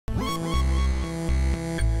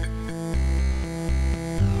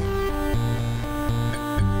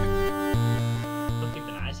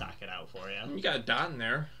you got a dot in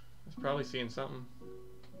there. It's probably seeing something.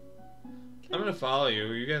 I'm gonna follow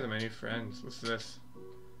you. You guys are my new friends. What's this?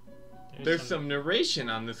 There's some narration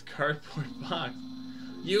on this cardboard box.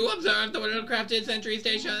 You observed the well-crafted sentry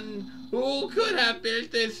station. Who could have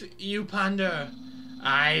built this, you ponder?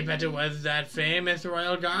 I bet it was that famous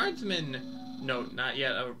royal guardsman. No, not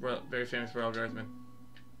yet a very famous royal guardsman.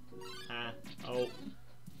 Oh.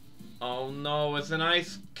 Oh no, it's an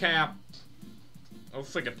ice cap. It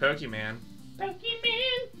looks like a Pokemon.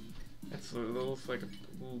 Pokemon! It looks like a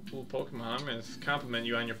little Pokemon. I'm gonna compliment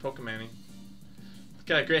you on your Pokemoning. It's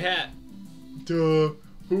got a great hat. Duh.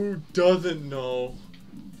 Who doesn't know?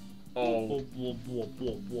 Oh.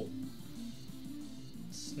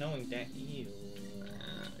 It's snowing down. Ew.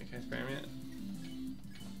 Can I spam it?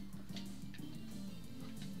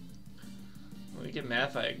 Will he get mad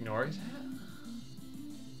if I ignore his hat?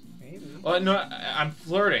 Maybe. Well, no, I'm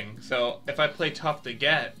flirting, so if I play tough to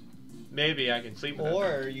get, maybe I can sleep with him.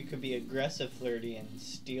 Or you could be aggressive flirty and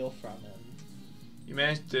steal from him. You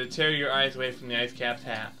managed to tear your eyes away from the ice cap's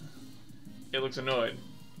hat. It looks annoyed.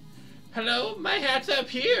 Hello, my hat's up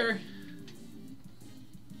here.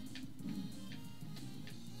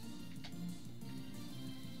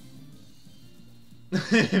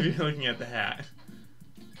 If you're looking at the hat.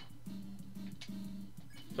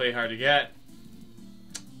 Play hard to get.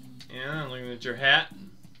 Yeah, I'm looking at your hat.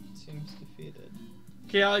 Seems defeated.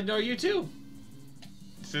 Okay, I'll ignore you too.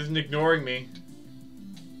 This isn't ignoring me.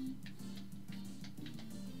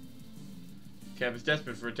 Cap is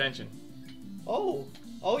desperate for attention. Oh!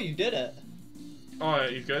 Oh, you did it. Oh,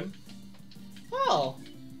 he's good? Oh!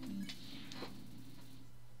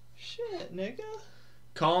 Shit, nigga.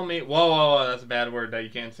 Call me. Whoa, whoa, whoa, that's a bad word that you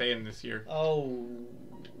can't say in this year. Oh.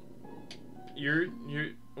 You're.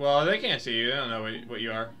 Well, they can't see you. They don't know what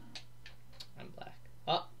you are. I'm black.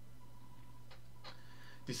 Oh.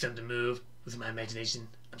 Do something move. Was it my imagination?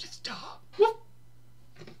 I'm just a dog. Whoop!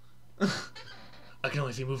 I can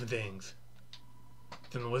only see moving things.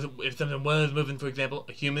 If something was moving, for example,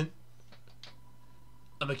 a human,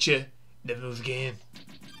 I'll make sure it never moves again.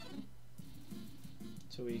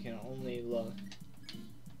 So we can only look.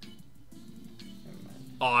 Never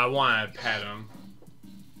mind. Oh, I want to pet him.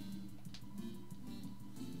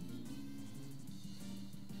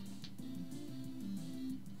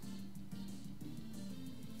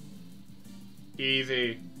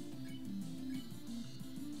 Easy.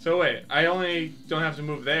 So wait, I only don't have to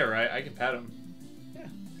move there, right? I can pet him. Yeah.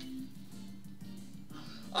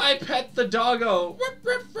 I pet the doggo.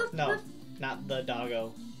 No, not the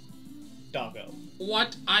doggo. Doggo.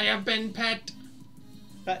 What? I have been pet.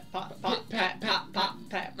 Pet, pot, pot, pet, pot, pot,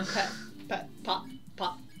 pet, pet, pet, pot,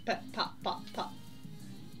 pot, pet, pot, pot, pot.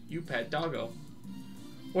 You pet doggo.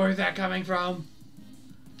 Where's that coming from?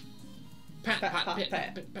 Pet, Pet, pot, pot, pet,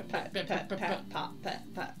 pet, pet, pet, pet, pet, pet, pet, pet, pet, pot, pet,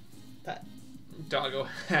 pet, pet. Doggo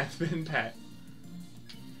has been pet.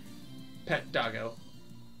 Pet doggo.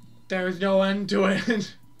 There's no end to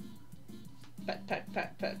it. Pet, pet,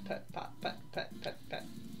 pet, pet, pet, pot, pet, pet, pet, pet.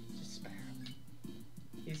 Just spare him.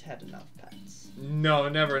 He's had enough pets. No,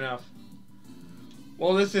 never enough.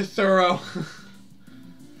 Well, this is thorough.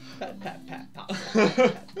 Pet, pet, pet, pot, pet,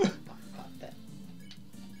 pet, pet, pot, pot, pet.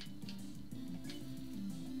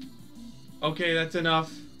 Okay, that's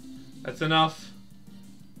enough. That's enough.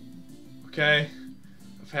 Okay.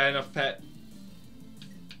 I've had enough pet.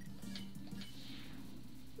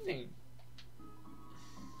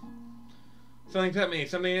 Something pet me.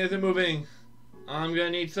 Something isn't moving. I'm gonna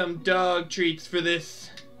need some dog treats for this.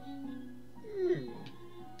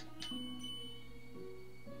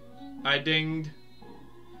 I dinged.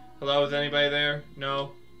 Hello, is anybody there?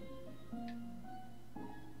 No.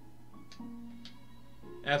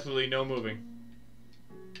 Absolutely no moving.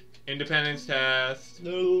 Independence test.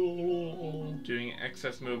 No. Doing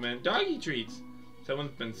excess movement. Doggy treats.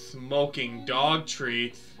 Someone's been smoking dog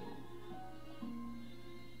treats.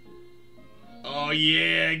 Oh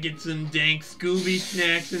yeah, get some dank Scooby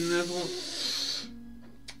snacks in this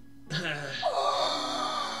one.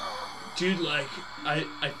 Dude, like,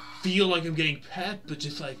 I feel like I'm getting pet, but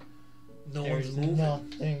just like, no one's moving.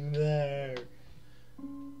 Nothing there.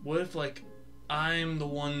 What if, like, I'm the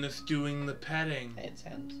one that's doing the petting? Hey, it's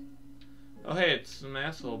hands. Oh hey, it's some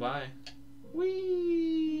asshole, bye.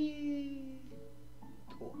 Whee!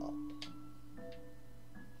 Pull up.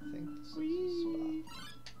 I think this is the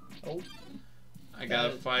spot. Oh. I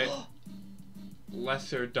gotta fight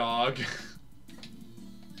lesser dog.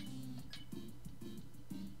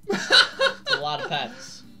 It's a lot of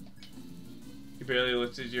pets. You barely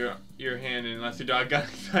lifted your hand and lesser dog got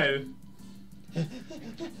excited.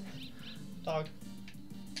 Dog.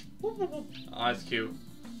 Oh, that's cute.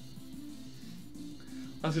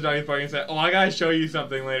 That's the dog is barking. Said, "Oh, I gotta show you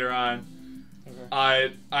something later on."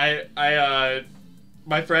 Okay.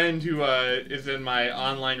 My friend who is in my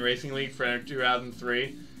online racing league for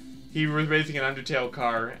 2003, he was racing an Undertale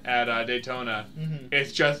car at Daytona. Mm-hmm.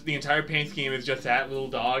 It's just the entire paint scheme is just that little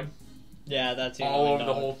dog. Yeah, that's the all over dog.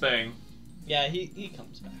 the whole thing. Yeah, he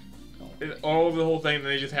comes back. All over the whole thing. And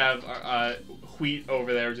they just have wheat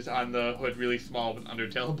over there, just on the hood, really small, with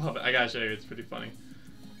Undertale above it. I gotta show you, it's pretty funny.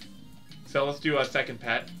 So let's do a second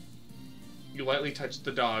pet. You lightly touch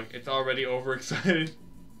the dog. It's already overexcited.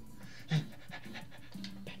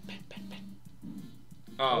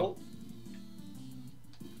 Oh.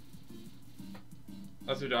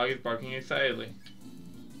 That's your dog is barking excitedly.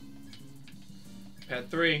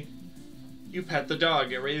 Pet 3. You pet the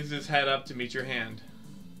dog. It raises its head up to meet your hand.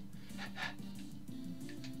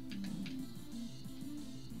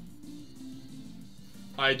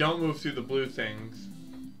 I don't move through the blue things.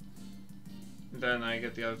 Then I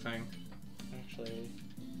get the other thing. Actually,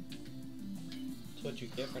 that's what you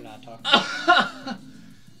get for not talking.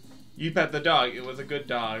 You pet the dog. It was a good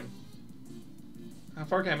dog. How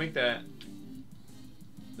far can I make that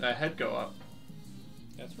head go up?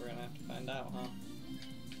 Guess we're gonna have to find out, huh?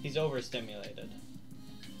 He's overstimulated.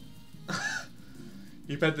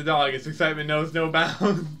 You pet the dog. Its excitement knows no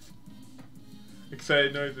bounds.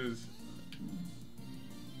 Excited noises.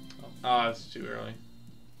 Oh, it's too early.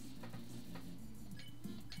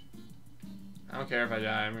 I don't care if I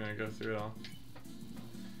die. I'm gonna go through it all.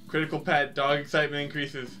 Critical pet. Dog excitement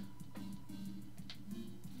increases.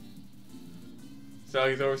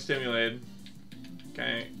 Dog is overstimulated.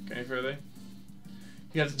 Can I further?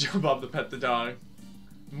 You have to jump up to pet the dog.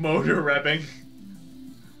 Motor revving.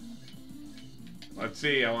 Let's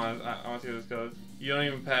see. I want to see how this goes. You don't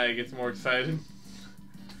even pet. It gets more excited.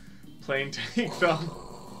 Plane takes off.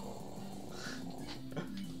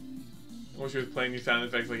 I wish it was playing these sound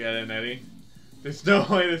effects like Ed and Eddie. There's no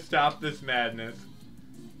way to stop this madness.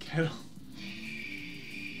 Kettle.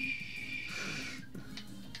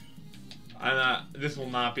 This will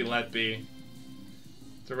not be let be.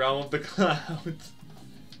 It's the realm of the clouds.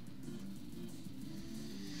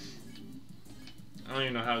 I don't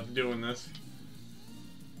even know how it's doing this.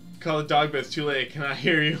 Call the dog, but it's too late. I cannot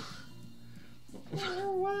hear you.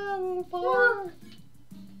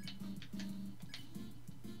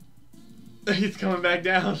 He's coming back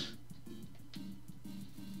down.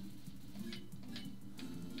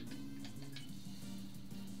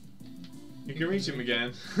 You can reach him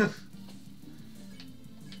again.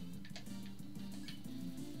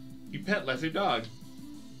 You pet lesser dog.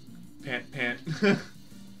 Pant, pant.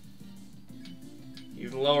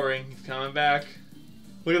 He's lowering. He's coming back.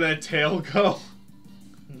 Look at that tail go.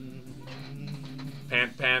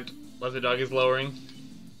 Pant, pant. Lesser dog is lowering.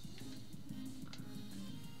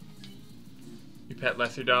 You pet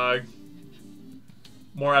lesser dog.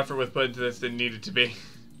 More effort was put into this than needed to be.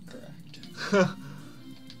 Correct.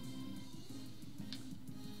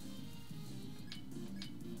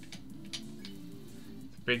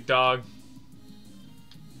 Big dog.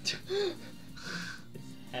 His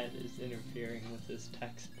head is interfering with his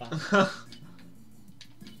text box.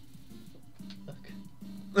 Look.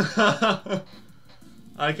 I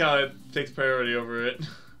like how it takes priority over it.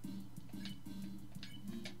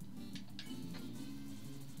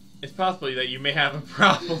 It's possible that you may have a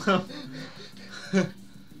problem.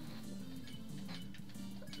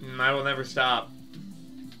 I will never stop.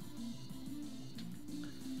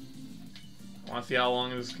 I want to see how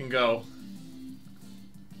long this can go.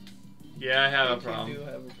 Yeah, I have a problem. You do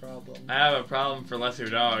have a problem. I have a problem for lesser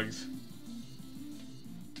dogs.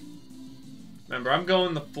 Remember, I'm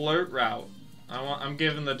going the flirt route. I'm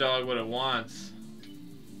giving the dog what it wants.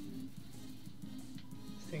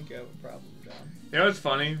 I think you have a problem, John. You know what's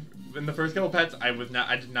funny? In the first couple pets, I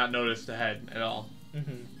did not notice the head at all.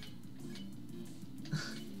 Mm-hmm.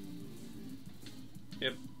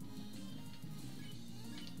 Yep.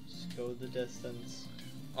 Just go the distance.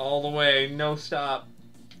 All the way, no stop.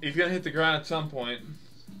 He's gonna hit the ground at some point.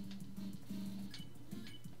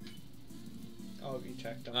 Oh, have you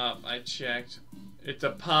checked him? I checked. It's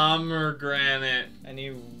a pomegranate. And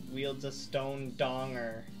he wields a stone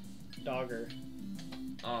dogger.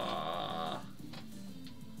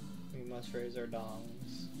 We must raise our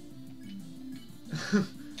dongs.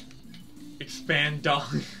 Expand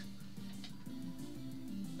dong.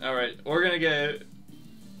 Alright, we're gonna get it.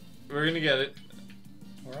 We're gonna get it.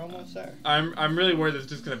 We're almost there. I'm really worried that it's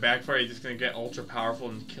just gonna backfire. He's just gonna get ultra powerful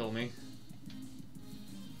and kill me.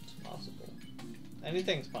 It's possible.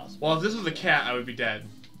 Anything's possible. Well, if this was a cat, I would be dead.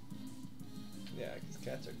 Yeah, because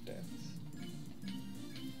cats are dicks.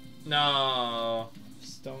 No.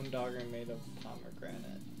 Stone dogger made of pomegranate.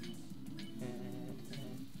 granite.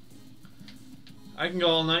 I can go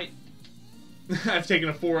all night. I've taken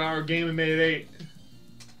a 4-hour game and made it 8.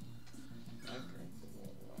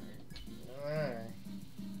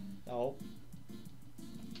 Oh.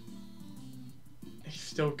 He's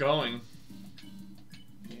still going.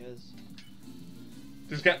 He is.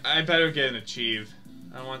 I better get an achieve.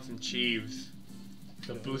 I want some chieves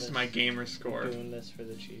to boost my gamer score. Doing this for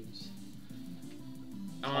the Chiefs.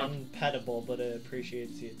 It's unpettable, but it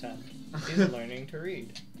appreciates the attempt. He's learning to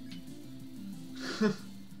read.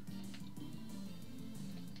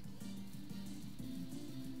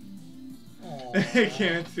 I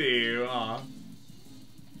can't see you. Aw.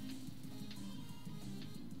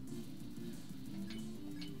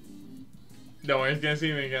 Don't worry, he's gonna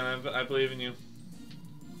see me again. I believe in you.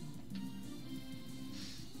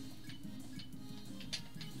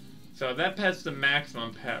 So that pet's the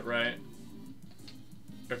maximum pet, right?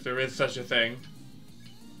 If there is such a thing.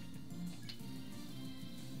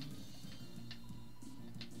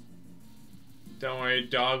 Don't worry,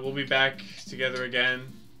 dog, we'll be back together again.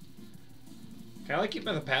 Can I keep him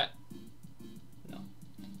as a pet? No.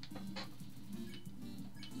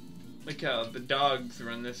 Look how the dogs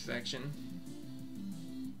run this section.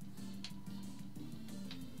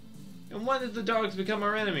 And when did the dogs become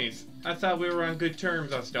our enemies? I thought we were on good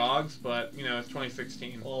terms, us dogs, but, you know, it's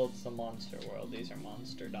 2016. Well, it's the monster world. These are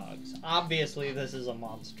monster dogs. Obviously, this is a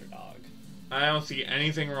monster dog. I don't see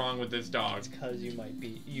anything wrong with this dog. It's because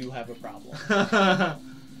you have a problem.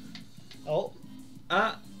 Oh.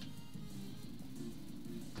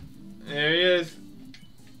 There he is.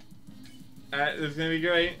 This is gonna be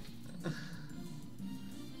great.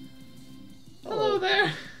 Hello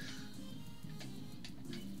there.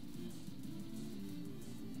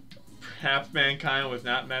 Perhaps mankind was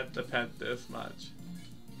not meant to pet this much.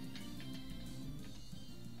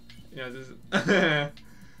 You know, this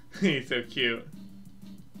he's so cute.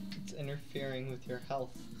 It's interfering with your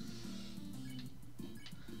health.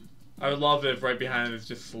 I would love it if right behind it is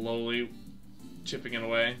just slowly chipping it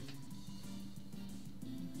away.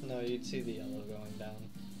 No, you'd see the yellow going down.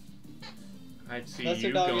 I'd see unless you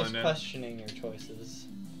your dog going is down. questioning your choices.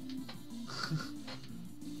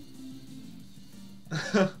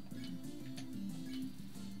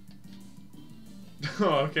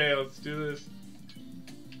 Oh, okay, let's do this.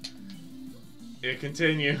 It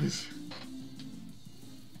continues.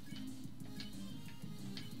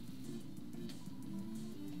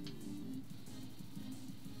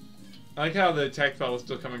 I like how the text file is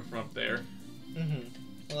still coming from up there. Mm-hmm.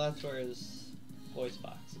 Well, that's where his voice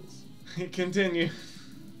box is. It continues.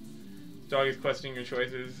 Dog is questioning your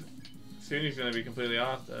choices. Soon he's gonna be completely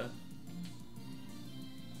off though.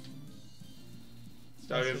 This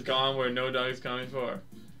dog is gone where no dog is coming for.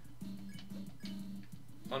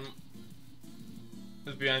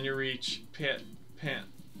 It's beyond your reach. Pant.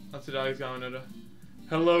 That's the dog is gone, Noda.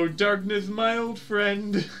 Hello, darkness, my old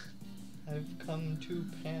friend. I've come to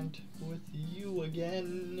pant with you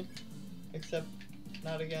again. Except,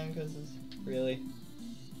 not again, because it's... Really?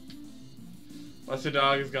 Once the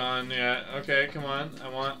dog is gone, yeah. Okay, come on.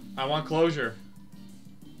 I want closure.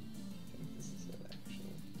 I think this is it,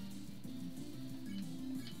 actually.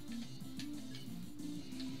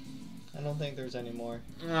 I don't think there's any more.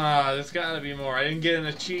 Ah, there's gotta be more. I didn't get an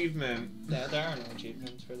achievement. Yeah, there are no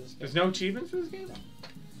achievements for this game. There's no achievements for this game?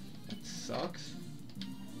 That sucks.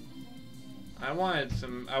 I wanted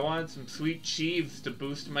some sweet cheeves to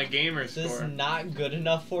boost my gamer Is score. this not good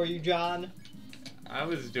enough for you, John? I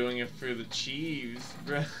was doing it for the cheese,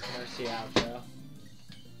 bro. Mercy out, bro.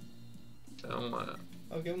 I don't wanna.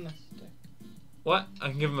 Oh, give him a stick. What? I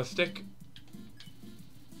can give him a stick?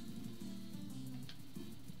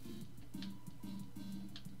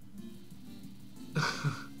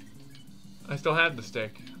 I still had the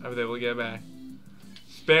stick. I was able to get it back.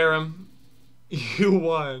 Spare him. You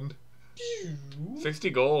won. 60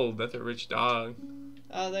 gold. That's a rich dog.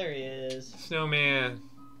 Oh, there he is. Snowman.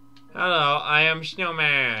 Hello, I am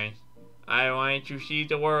Snowman. I want to see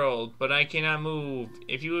the world, but I cannot move.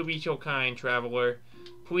 If you would be so kind, traveler,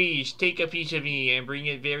 please take a piece of me and bring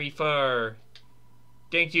it very far.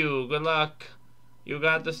 Thank you. Good luck. You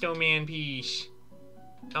got the snowman piece.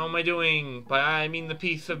 How am I doing? By I mean the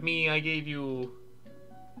piece of me I gave you.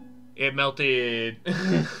 It melted.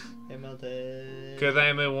 It melted. Because I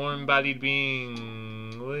am a warm-bodied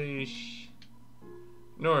being. Wish.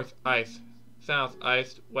 North, ice. South,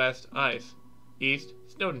 ice. West, ice. East,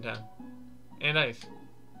 Snowdin town. And ice.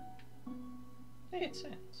 Makes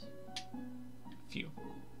sense. Phew.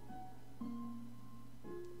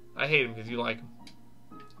 I hate him because you like him.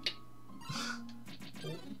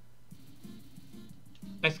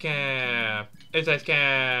 Ice cap. It's ice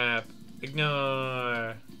cap.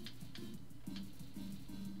 Ignore.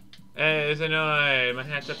 Hey, it's annoying. My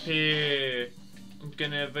hat's up here. I'm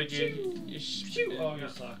gonna avoid you. Oh, you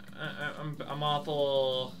suck. I'm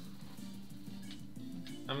awful.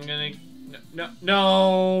 I'm gonna.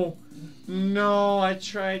 No! I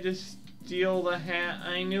tried to steal the hat.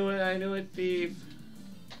 I knew it, thief.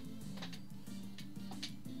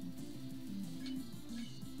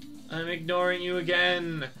 I'm ignoring you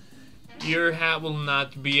again. Your hat will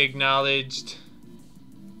not be acknowledged.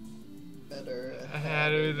 Better a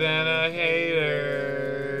hatter than a hater.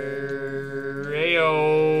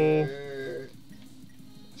 Ayo.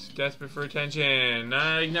 It's desperate for attention.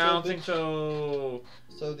 I don't think so.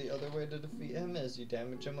 So the other way to defeat him is you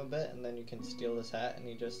damage him a bit, and then you can steal his hat, and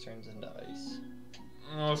he just turns into ice.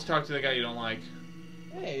 Oh, let's talk to the guy you don't like.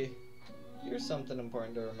 Hey, here's something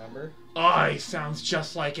important to remember. Ice sounds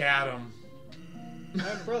just like Adam.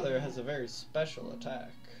 My brother has a very special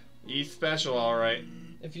attack. He's special, alright.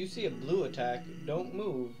 If you see a blue attack, don't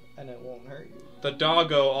move, and it won't hurt you. The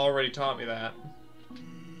doggo already taught me that.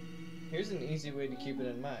 Here's an easy way to keep it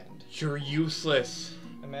in mind. You're useless.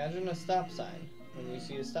 Imagine a stop sign. When you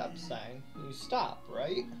see a stop sign, you stop,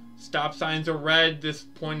 right? Stop signs are red. This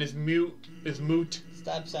point is moot.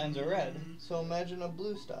 Stop signs are red, so imagine a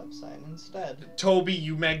blue stop sign instead. Toby,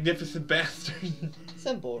 you magnificent bastard.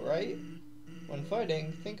 Simple, right? When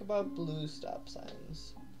fighting, think about blue stop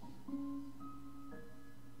signs.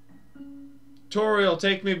 Toriel,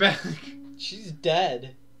 take me back. She's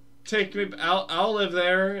dead. Take me. I'll live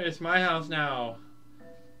there. It's my house now.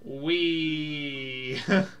 Wee.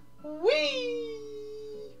 Whee!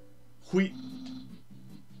 Whee.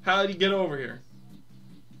 How did you get over here?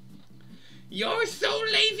 You're so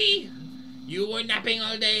lazy. You were napping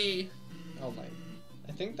all day. Oh my.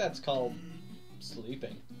 I think that's called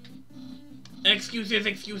sleeping.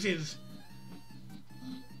 Excuses.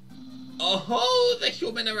 Oh, the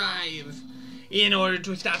human arrives. In order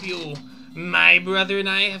to stop you, my brother and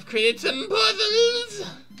I have created some puzzles.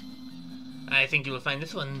 I think you will find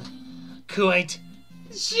this one quite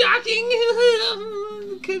shocking.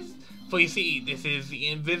 For you see, this is the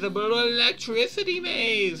invisible electricity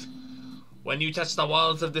maze. When you touch the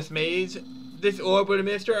walls of this maze, this orb will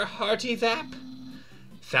administer a hearty zap.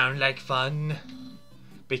 Sound like fun?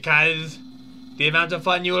 Because the amount of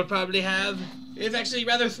fun you will probably have is actually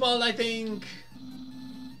rather small, I think.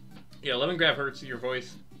 Yeah, lemon grab hurts your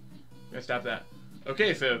voice. I'm gonna stop that.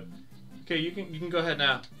 Okay, so you can go ahead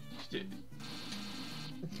now.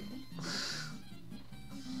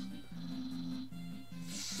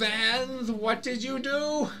 Fans, what did you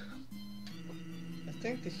do? I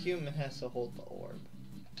think the human has to hold the orb.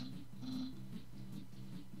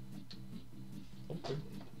 Okay.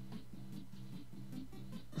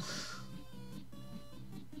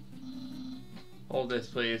 Hold this,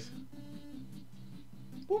 please.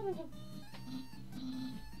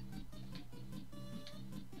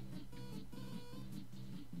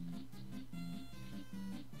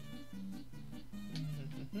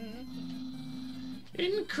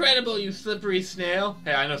 Incredible, you slippery snail.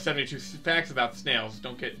 Hey, I know 72 facts about snails.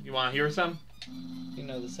 You want to hear some? You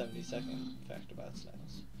know the 72nd fact about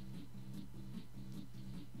snails.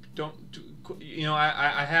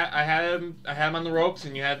 I had him on the ropes,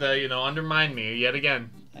 and you had to, undermine me yet again.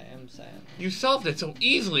 I am Sam. You solved it so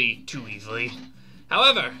easily, too easily.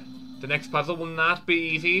 However, the next puzzle will not be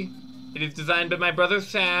easy. It is designed by my brother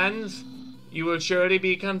Sans. You will surely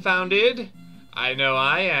be confounded. I know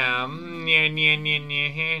I am.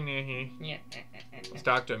 Let's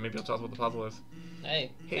talk to him. Maybe he'll tell us what the puzzle is.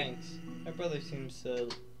 Hey, thanks. My brother seems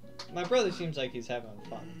like he's having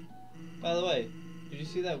fun. By the way, did you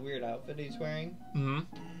see that weird outfit he's wearing? Mm-hmm.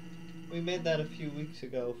 We made that a few weeks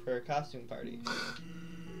ago for a costume party.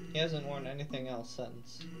 He hasn't worn anything else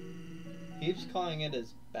since. He keeps calling it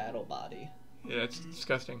his battle body. Yeah, it's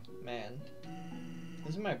disgusting. Man,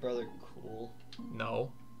 isn't my brother cool?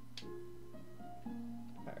 No.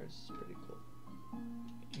 Ours is pretty cool.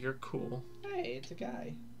 You're cool. Hey, it's a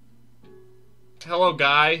guy. Hello,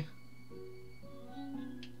 guy.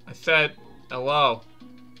 I said hello.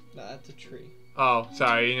 No, that's a tree. Oh,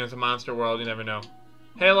 sorry. It's a monster world. You never know.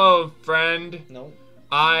 Hello, friend. Nope.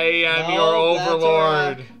 I am your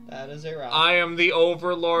overlord. That is a rock. I am the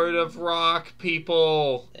overlord of rock,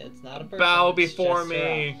 people. It's not a person. Bow before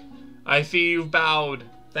me. I see you've bowed.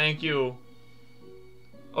 Thank you.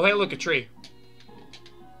 Oh, hey, look, a tree.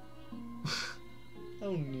 I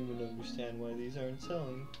don't even understand why these aren't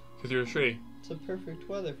selling. Because you're a tree. It's a perfect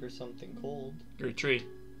weather for something cold. You're a tree.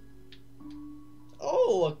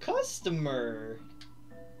 Oh, a customer.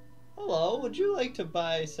 Hello, would you like to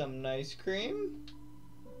buy some ice cream?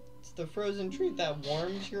 It's the frozen treat that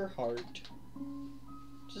warms your heart.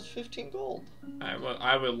 Just 15 gold.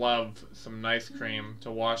 I would love some nice cream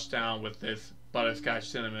to wash down with this butterscotch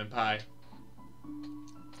cinnamon pie.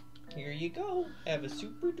 Here you go. Have a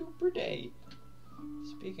super duper day.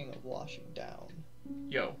 Speaking of washing down.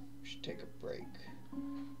 Yo. We should take a break.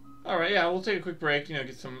 Alright, yeah, we'll take a quick break, you know,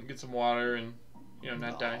 get some water and, you know,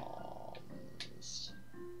 not die.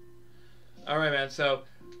 Alright, man, so,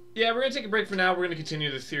 yeah, we're going to take a break for now. We're going to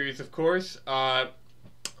continue the series, of course.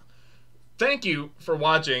 Thank you for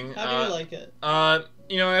watching. How do you like it?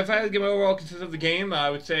 You know, if I had to give my overall consensus of the game, I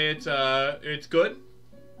would say it's good.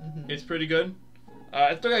 Mm-hmm. It's pretty good.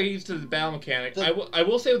 I still got used to the battle mechanic. I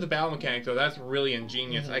will say with the battle mechanic, though, that's really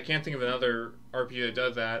ingenious. Mm-hmm. I can't think of another RPG that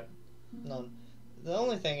does that. None. The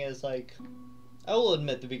only thing is, like, I will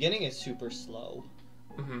admit, the beginning is super slow.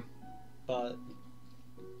 Mm-hmm. But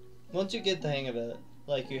once you get the hang of it,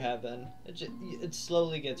 like you have been, it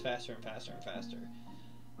slowly gets faster and faster and faster.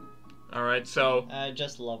 Alright, so... I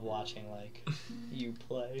just love watching, like, you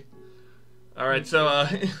play. Alright, so, I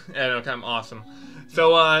don't know, kind of awesome.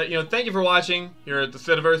 So, you know, thank you for watching here at the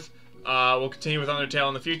Cittiverse. We'll continue with Undertale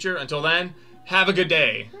in the future. Until then, have a good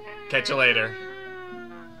day. Catch you later.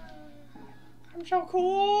 I'm so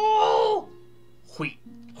cool! Hui.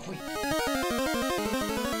 Hui.